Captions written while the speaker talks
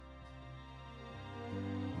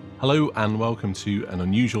Hello and welcome to an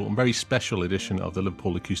unusual and very special edition of the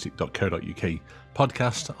liverpoolacoustic.co.uk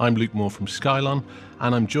podcast. I'm Luke Moore from Skylon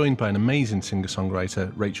and I'm joined by an amazing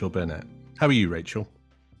singer-songwriter, Rachel Burnett. How are you, Rachel?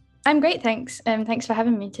 I'm great, thanks. Thanks for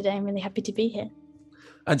having me today. I'm really happy to be here.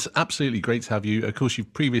 It's absolutely great to have you. Of course,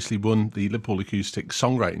 you've previously won the Liverpool Acoustic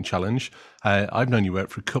Songwriting Challenge. I've known your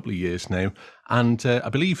work for a couple of years now, and I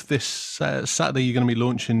believe this Saturday you're going to be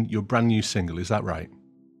launching your brand new single. Is that right?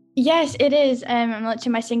 Yes, it is. I'm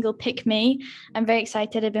launching my single, Pick Me. I'm very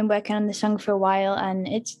excited. I've been working on the song for a while, and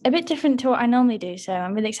it's a bit different to what I normally do, so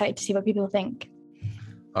I'm really excited to see what people think.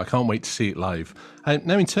 I can't wait to see it live.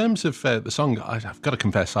 Now, in terms of the song, I've got to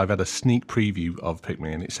confess, I've had a sneak preview of Pick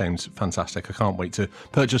Me, and it sounds fantastic. I can't wait to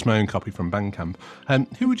purchase my own copy from Bandcamp.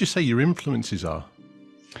 Who would you say your influences are?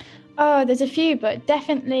 Oh, there's a few, but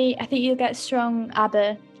definitely I think you'll get strong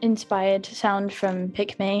ABBA-inspired sound from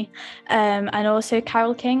Pick Me. And also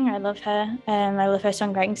Carole King, I love her. I love her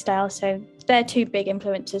songwriting style, so they're two big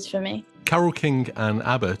influences for me. Carole King and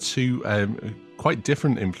ABBA, two quite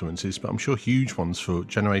different influences, but I'm sure huge ones for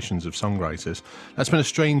generations of songwriters. That's been a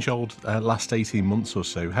strange old last 18 months or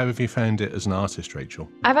so. How have you found it as an artist, Rachel?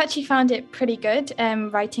 I've actually found it pretty good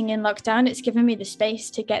writing in lockdown. It's given me the space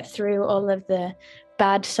to get through all of the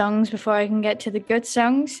bad songs before I can get to the good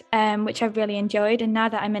songs, which I've really enjoyed. And now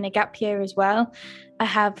that I'm in a gap year as well, I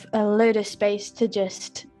have a load of space to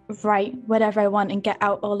just write whatever I want and get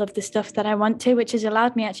out all of the stuff that I want to, which has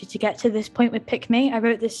allowed me actually to get to this point with Pick Me. I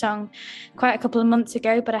wrote this song quite a couple of months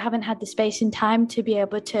ago, but I haven't had the space and time to be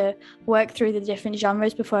able to work through the different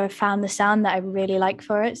genres before I found the sound that I really like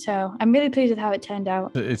for it. So I'm really pleased with how it turned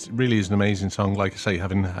out. It really is an amazing song, like I say,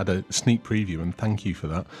 having had a sneak preview, and thank you for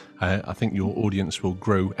that. I think your audience will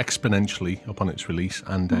grow exponentially upon its release,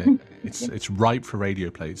 and it's ripe for radio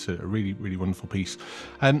play. It's a really, really wonderful piece.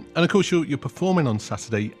 And of course, you're performing on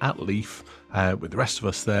Saturday at Leaf with the rest of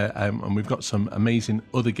us there, and we've got some amazing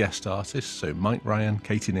other guest artists, so Mike Ryan,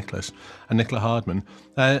 Katie Nicholas and Nicola Hardman,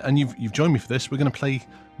 and you've joined me for this. We're going to play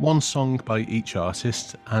one song by each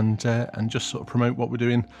artist and just sort of promote what we're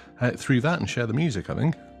doing through that and share the music, I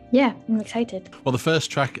think. Yeah, I'm excited. Well, the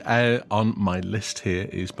first track on my list here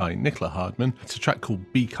is by Nicola Hardman. It's a track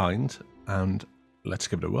called Be Kind, and let's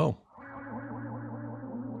give it a whirl.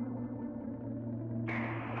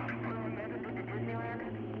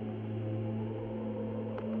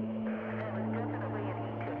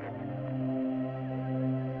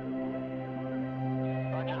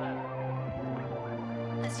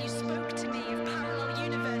 As you spoke to me of parallel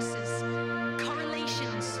universes,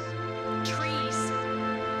 correlations, trees,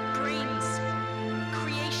 brains,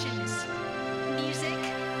 creations, music,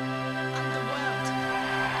 and the world.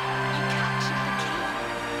 You captured the key.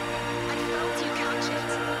 I felt you catch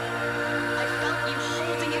it. I felt you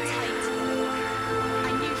holding it tight. I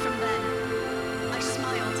knew from then. I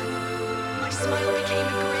smiled. My smile became a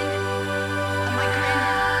grin, and my grin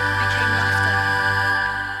became laughter.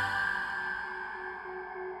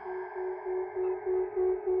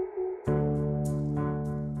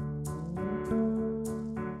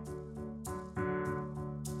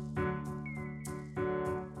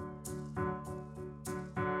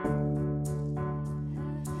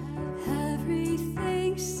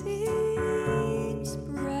 Everything seems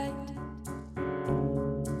bright.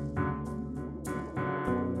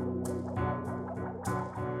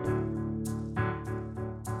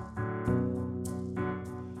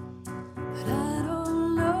 But I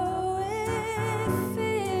don't know if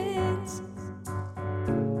it's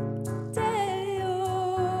day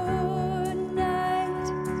or night.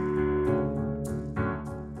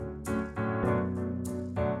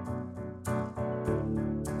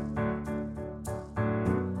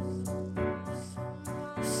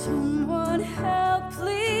 Someone help,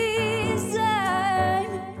 please,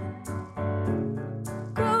 I'm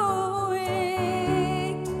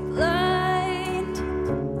going blind.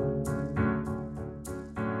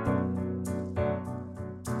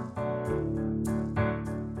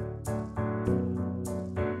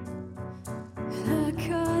 And I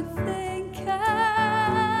can't think I'm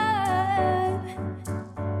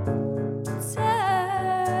tired.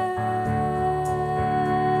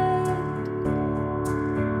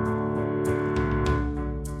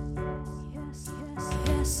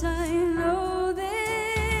 Yes, I know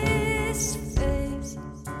this face.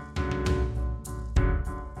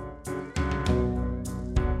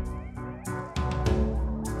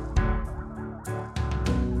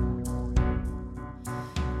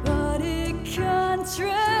 But it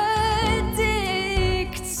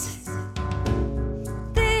contradicts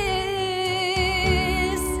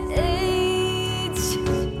this age.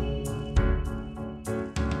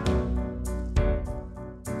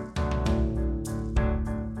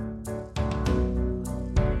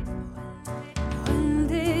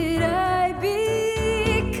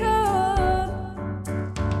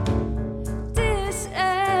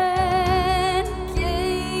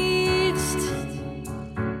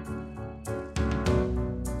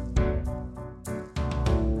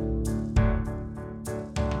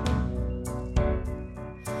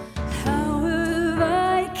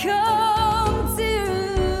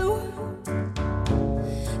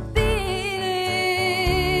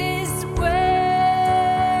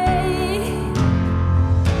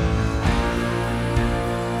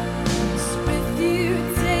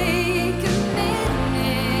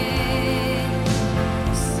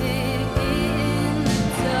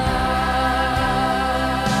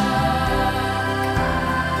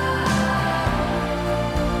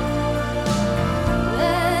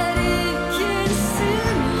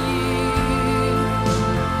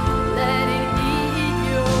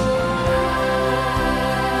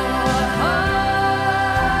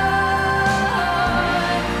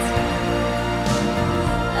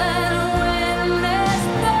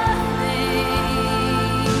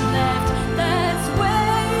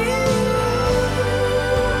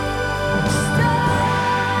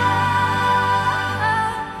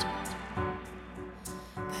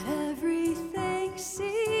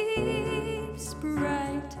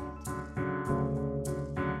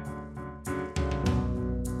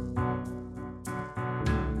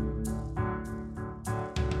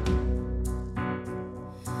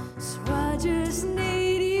 just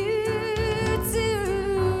need you to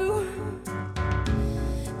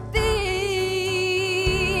be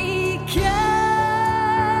kind.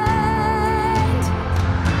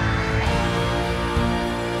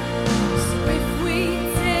 So if we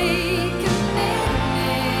take a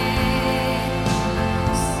minute,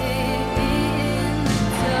 sit in the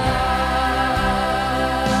dark,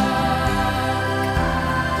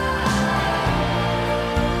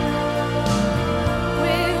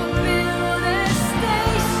 we'll build a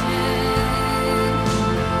station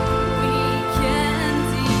we can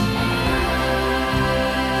depart.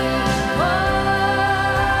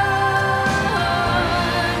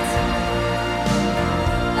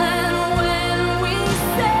 And when we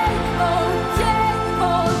say okay,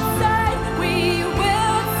 hold tight, we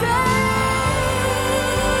will take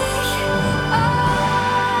off.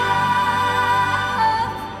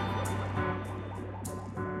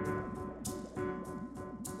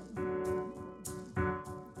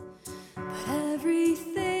 But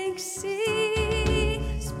everything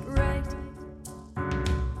seems bright.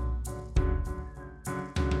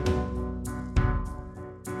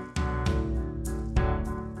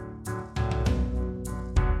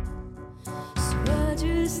 So I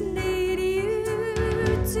just need you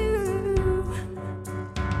to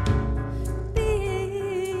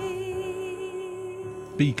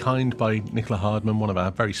Be Kind by Nicola Hardman, one of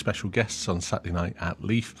our very special guests on Saturday night at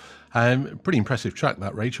Leaf. Pretty impressive track,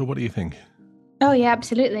 that, Rachel. What do you think? Oh yeah,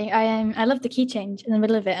 absolutely. I love the key change in the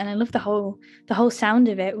middle of it, and I love the whole sound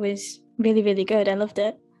of it was really, really good. I loved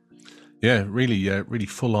it. Yeah, really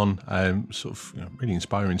full on, sort of really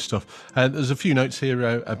inspiring stuff. There's a few notes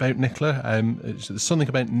here about Nicola. There's something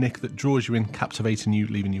about Nick that draws you in, captivating you,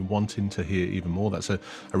 leaving you wanting to hear even more. That's a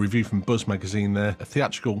review from Buzz magazine there. A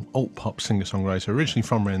theatrical alt-pop singer-songwriter, originally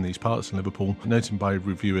from around these parts in Liverpool, noted by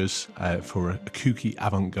reviewers for a kooky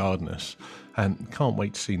avant-gardeness. Can't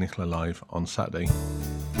wait to see Nicola live on Saturday.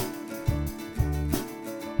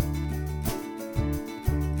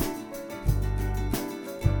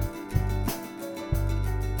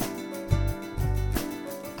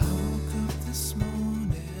 I woke up this morning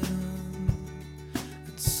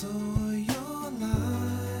and saw your light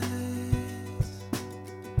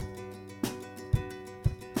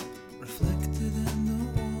reflected in the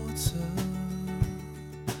water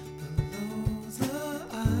below the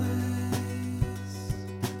ice.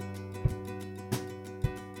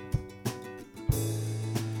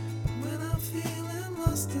 When I'm feeling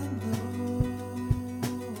lost and low,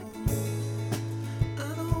 I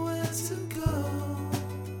know where to go.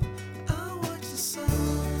 I watch the sun.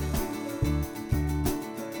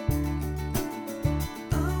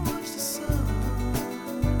 I watch the sun.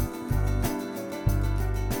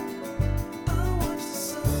 I watch the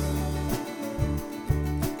sun.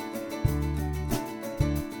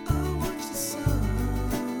 I watch the sun.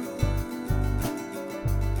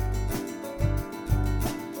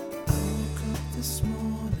 I woke up this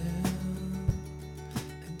morning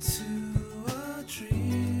into a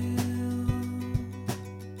dream.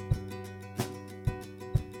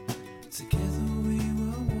 Together we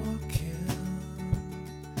were walking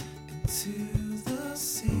into the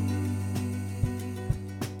sea.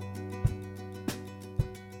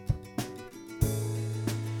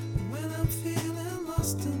 When I'm feeling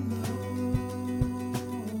lost and low,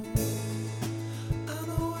 I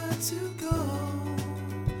know where to go.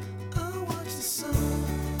 I watch the sun.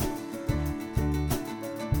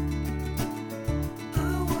 I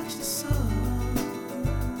watch the sun.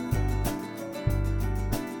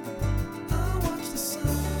 I watch the sun. I watch the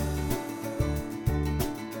sun.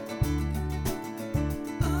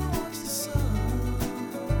 I watch the sun.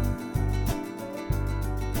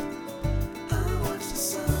 I watch the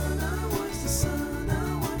sun. I watch the sun.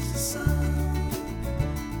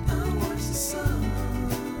 I watch the sun.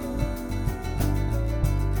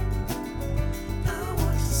 I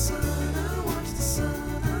watch the sun. I watch the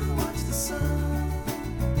sun. I watch the sun.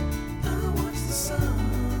 I watch the sun.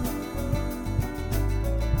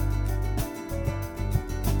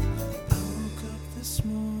 I woke up this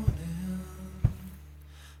morning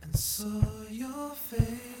and saw your face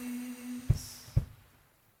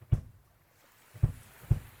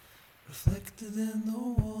reflected in the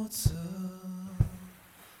water.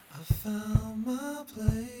 I found my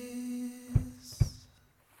place.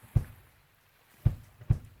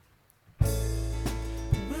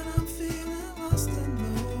 When I'm feeling lost and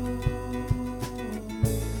low,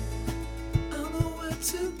 I know where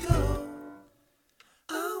to go.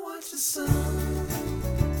 I watch the sun.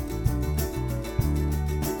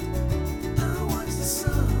 I watch the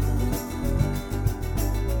sun.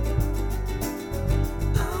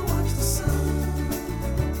 I watch the sun.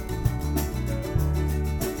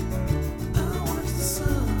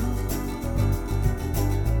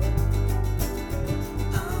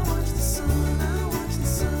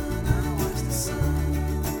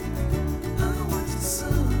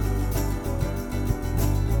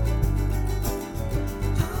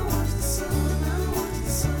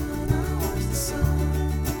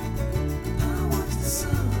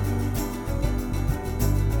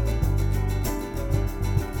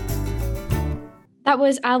 That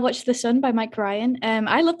was I'll Watch the Sun by Mike Ryan.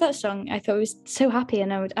 I love that song. I thought it was so happy,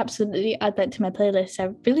 and I would absolutely add that to my playlist.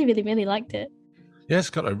 I really, really, really liked it. Yeah, it's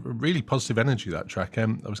got a really positive energy, that track. I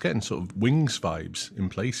was getting sort of Wings vibes in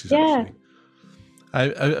places, Yeah.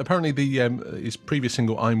 actually. Apparently, his previous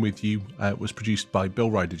single "I'm With You" was produced by Bill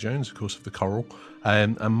Ryder Jones, of course, of the Coral,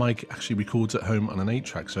 and Mike actually records at home on an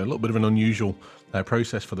 8-track. So a little bit of an unusual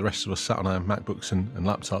process for the rest of us sat on our MacBooks and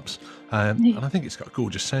laptops. And I think it's got a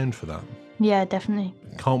gorgeous sound for that. Yeah, definitely.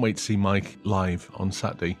 Can't wait to see Mike live on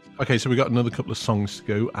Saturday. Okay, so we've got another couple of songs to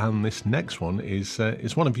go, and this next one is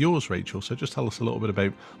one of yours, Rachel. So just tell us a little bit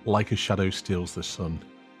about "Like a Shadow Steals the Sun."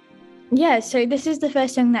 Yeah, so this is the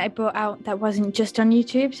first song that I brought out that wasn't just on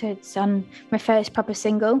YouTube. So it's on my first proper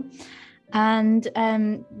single. And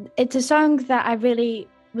it's a song that I really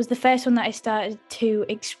was the first one that I started to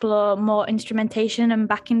explore more instrumentation and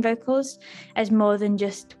backing vocals as more than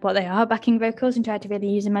just what they are, backing vocals, and try to really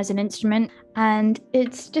use them as an instrument. And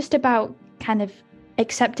it's just about kind of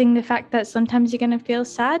accepting the fact that sometimes you're going to feel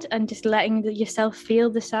sad and just letting yourself feel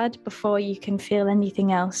the sad before you can feel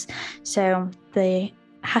anything else. So the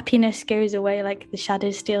happiness goes away like the shadow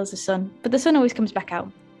steals the sun, but the sun always comes back out.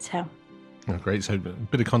 So Oh, great. So a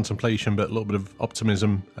bit of contemplation, but a little bit of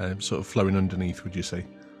optimism sort of flowing underneath, would you say?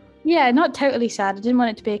 yeah, not totally sad. I didn't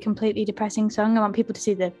want it to be a completely depressing song. I want people to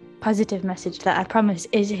see the positive message that I promise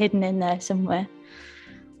is hidden in there somewhere.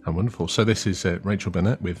 Oh, wonderful. So this is Rachel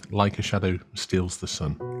Burnett with "Like a Shadow Steals the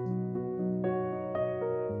Sun."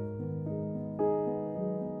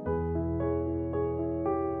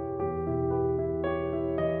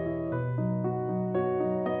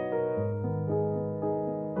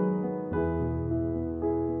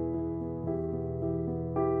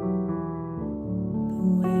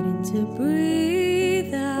 Waiting to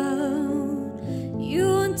breathe out, you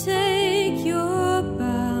won't take your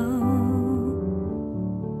bow.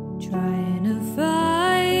 Trying to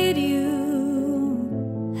fight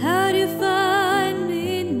you, how do you find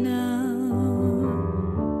me now?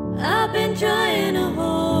 I've been trying to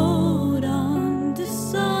hold on to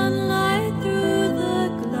sunlight through the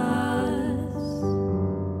glass,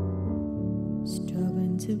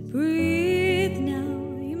 struggling to breathe now.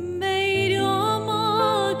 You made your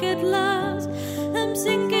mark at last. I'm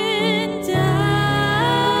sinking down.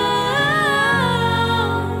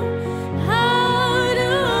 How do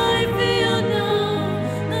I feel now?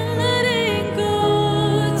 I'm letting go.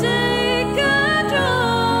 Take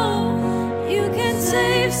control. You can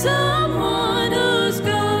save someone who's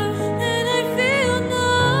gone, and I feel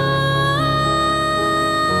numb.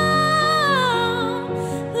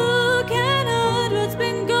 Who can hurt what's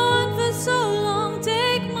been gone for so long?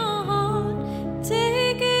 Take my heart,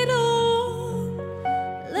 take it all.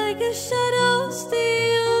 Like a shadow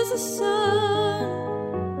steals the sun.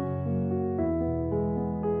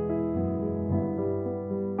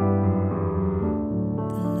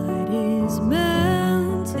 The light is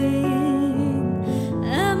mounting.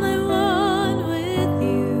 Am I one with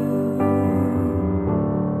you?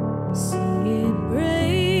 See it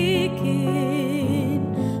breaking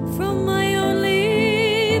from my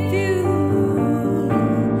only view.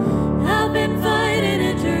 I've been fighting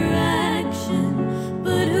interaction,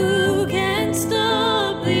 but who can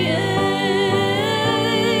stop the ache?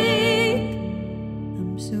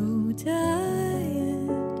 I'm so tired.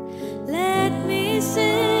 Let me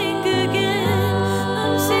sink again.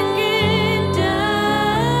 I'm sinking down.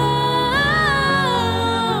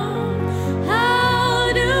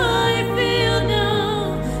 How do I feel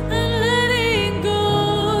now? I'm letting go.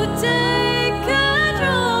 Take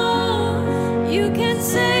control. You can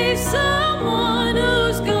save someone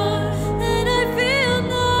who's gone, and I feel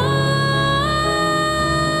numb.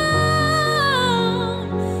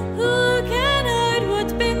 Who can hurt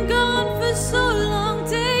what's been gone for so long?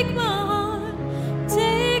 Take my heart,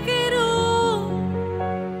 take it all.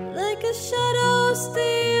 Like a shadow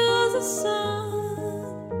steals the sun.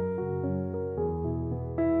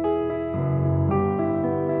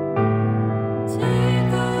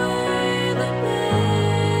 Take away the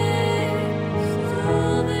pain,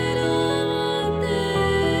 stole it all my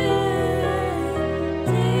day.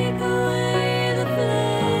 Take away the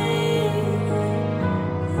flame.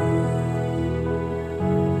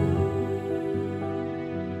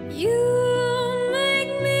 You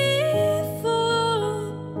make me fall.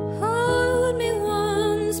 Hold me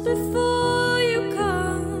once before you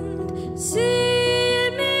can't see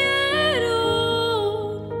me at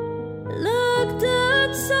all. Looked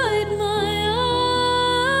outside my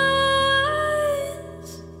eyes.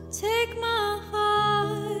 Take my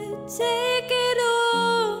heart, take it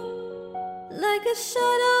all. Like a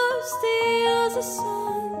shadow steals the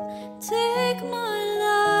sun. Take my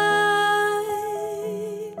life.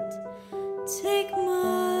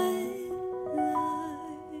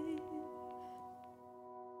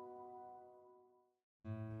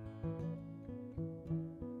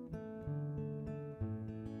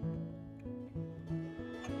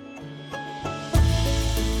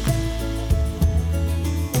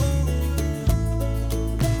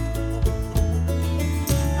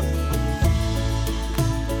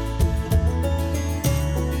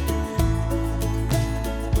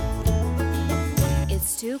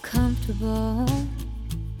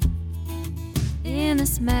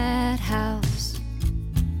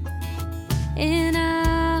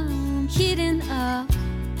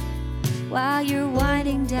 while you're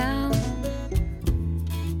winding down.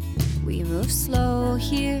 We move slow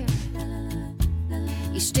here.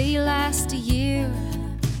 You stay last a year,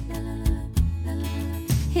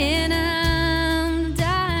 and I'm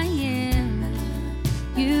dying.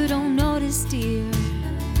 You don't notice, dear.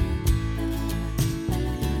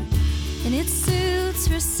 And it suits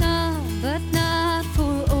for some, but not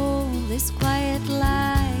for all. This quiet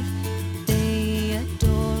life they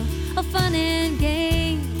adore. All fun and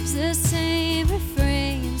games, the same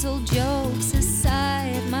refrains. Old jokes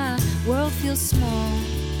aside, my world feels small.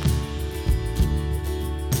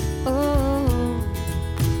 Oh,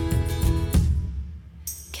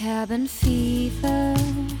 cabin fever,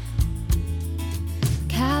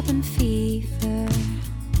 cabin fever.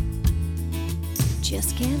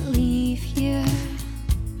 Just can't leave here.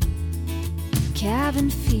 Cabin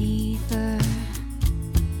fever.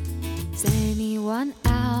 Is anyone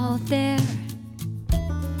out there?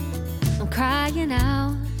 I'm crying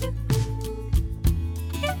out.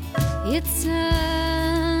 It's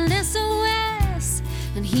an SOS,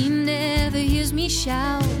 and he never hears me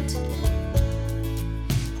shout.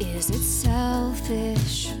 Is it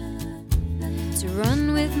selfish to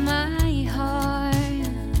run with my heart?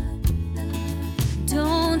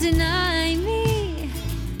 Don't deny me,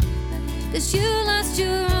 'cause you lost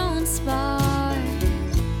your own spark.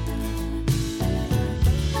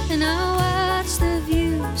 And I watch the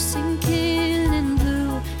view sinking in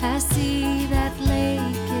blue. I see that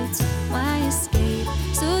lake, it's my escape.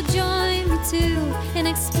 So join me too and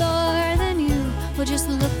explore the new. Or just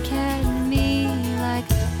look at me like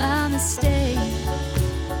a mistake.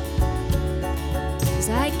 'Cause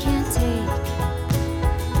I can't take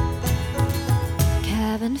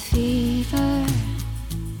cabin fever,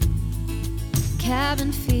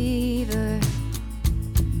 cabin fever.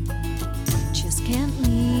 Just can't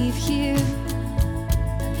leave here.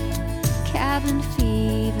 Cabin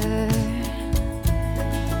fever.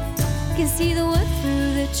 Can see the wood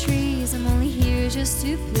through the trees. I'm only here just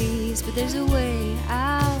to please, but there's a way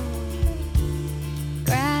out.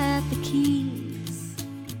 Grab the keys.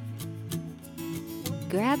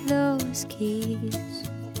 Grab those keys.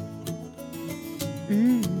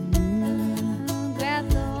 Grab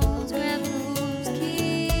those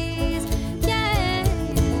keys. Yeah.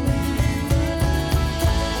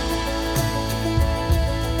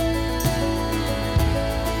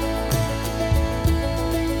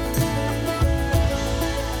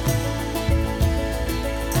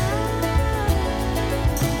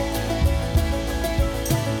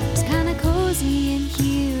 It's kinda cozy in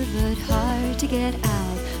here, but hard to get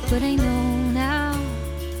out. But I know now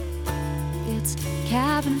it's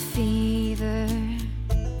cabin fever.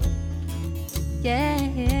 Yeah.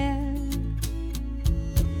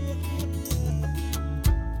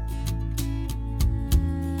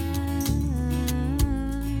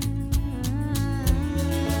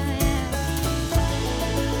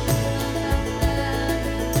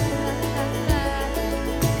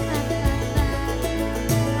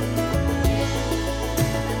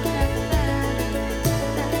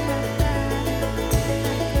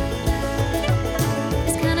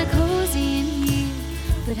 It's kinda cozy in here,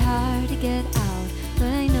 but hard to get out. But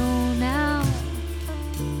I know now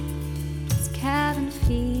it's cabin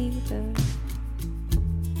fever.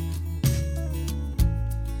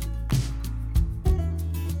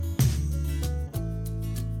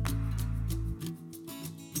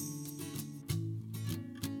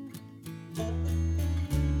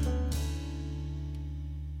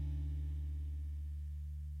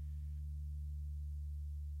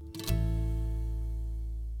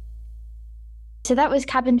 So that was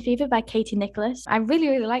Cabin Fever by Katie Nicholas. I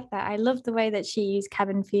really like that. I love the way that she used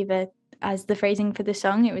cabin fever as the phrasing for the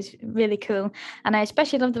song. It was really cool. And I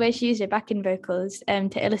especially love the way she used her backing vocals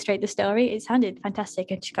to illustrate the story. It sounded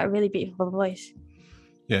fantastic, and she's got a really beautiful voice.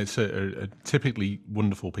 Yeah, it's a typically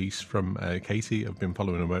wonderful piece from Katie. I've been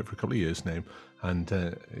following her work for a couple of years now, and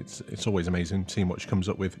it's always amazing seeing what she comes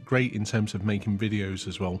up with. Great in terms of making videos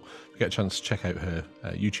as well. If you get a chance to check out her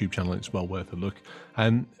YouTube channel, it's well worth a look.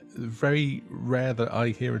 Very rare that I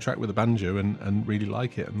hear a track with a banjo and really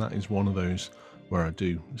like it, and that is one of those where I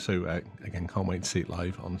do. So again, can't wait to see it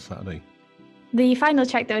live on Saturday. The final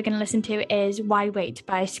track that we're going to listen to is Why Wait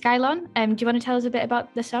by Skylon. Do you want to tell us a bit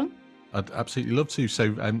about the song? I'd absolutely love to.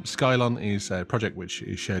 So Skylon is a project which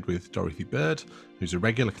is shared with Dorothy Bird, who's a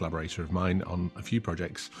regular collaborator of mine on a few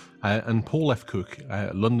projects, and Paul F. Cook,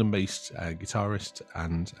 a London-based guitarist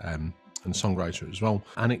and songwriter as well.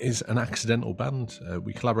 And it is an accidental band.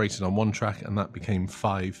 We collaborated on one track and that became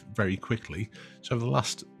 5 very quickly. So over the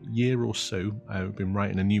last year or so, we've been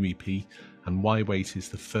writing a new EP, and Why Wait is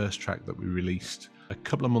the first track that we released a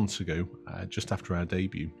couple of months ago, just after our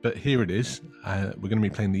debut. But here it is. We're going to be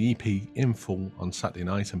playing the EP in full on Saturday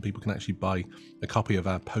night, and people can actually buy a copy of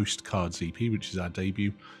our Postcards EP, which is our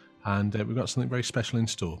debut. And we've got something very special in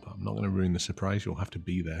store, but I'm not going to ruin the surprise. You'll have to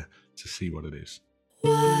be there to see what it is.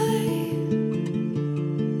 Why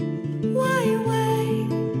wait?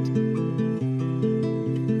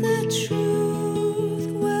 The truth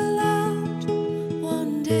will out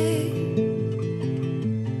one day.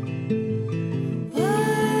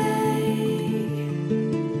 Why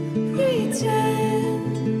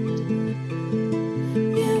pretend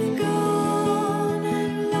you've gone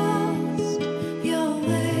and lost your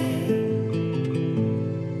way?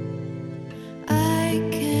 I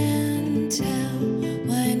can tell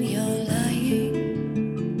when you're lying.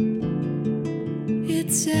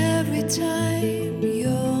 It's every time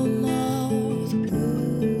your mouth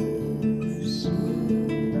moves.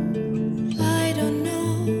 I don't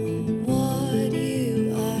know what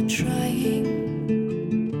you are trying,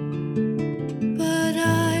 but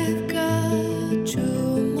I've got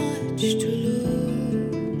too much to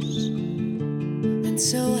lose, and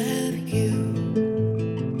so have you.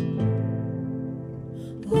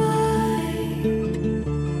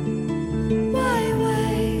 Why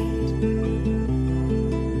wait?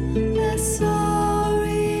 The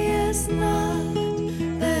story is not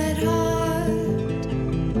that hard.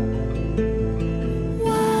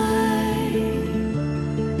 Why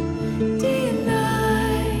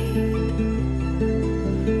deny?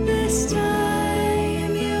 This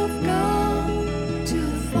time you've gone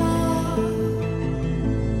too far.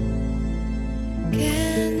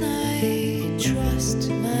 Can I trust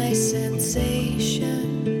my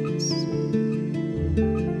sensations?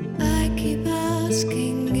 I keep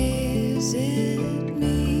asking, is it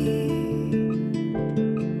me?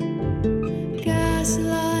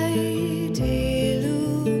 Gaslight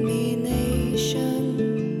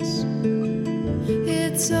illuminations.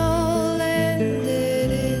 It's all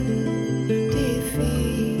ended in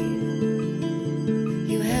defeat.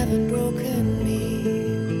 You haven't broken me.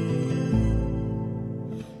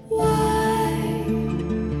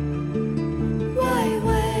 Why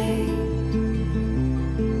wait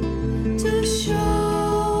to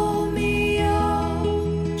show me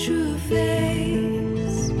your true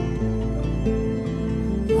face?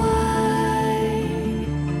 Why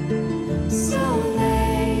so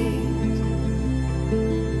late?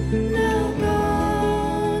 Now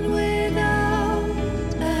gone without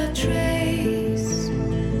a trace.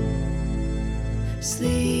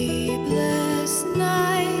 Sleepless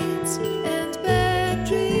nights and bad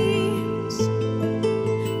dreams.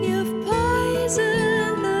 You've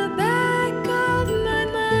poisoned the back of my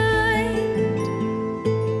mind,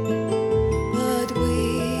 but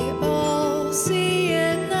we all see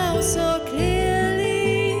it now so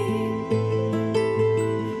clearly.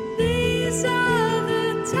 These are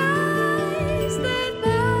the ties that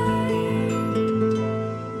bind.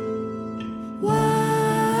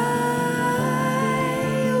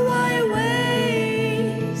 Why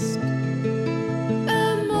waste a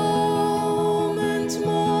moment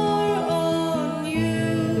more on you?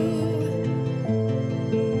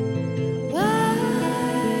 Why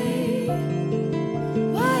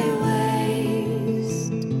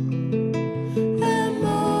waste a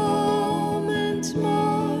moment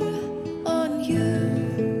more on you?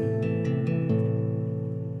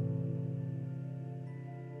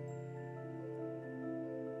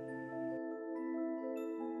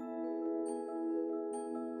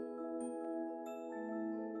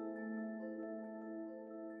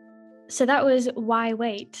 So that was Why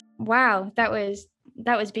Wait. Wow, that was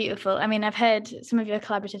beautiful. I mean, I've heard some of your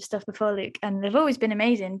collaborative stuff before, Luke, and they've always been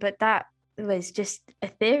amazing, but that was just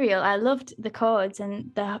ethereal. I loved the chords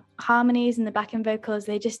and the harmonies and the backing vocals.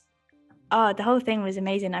 They just, the whole thing was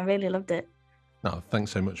amazing. I really loved it. No,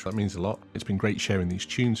 thanks so much. That means a lot. It's been great sharing these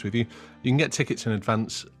tunes with you. You can get tickets in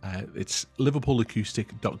advance. It's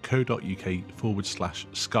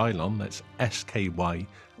liverpoolacoustic.co.uk/Skylon. That's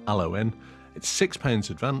SKYLON. It's £6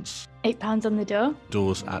 advance. £8 on the door.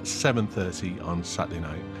 Doors at 7:30 on Saturday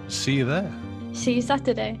night. See you there. See you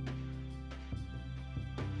Saturday.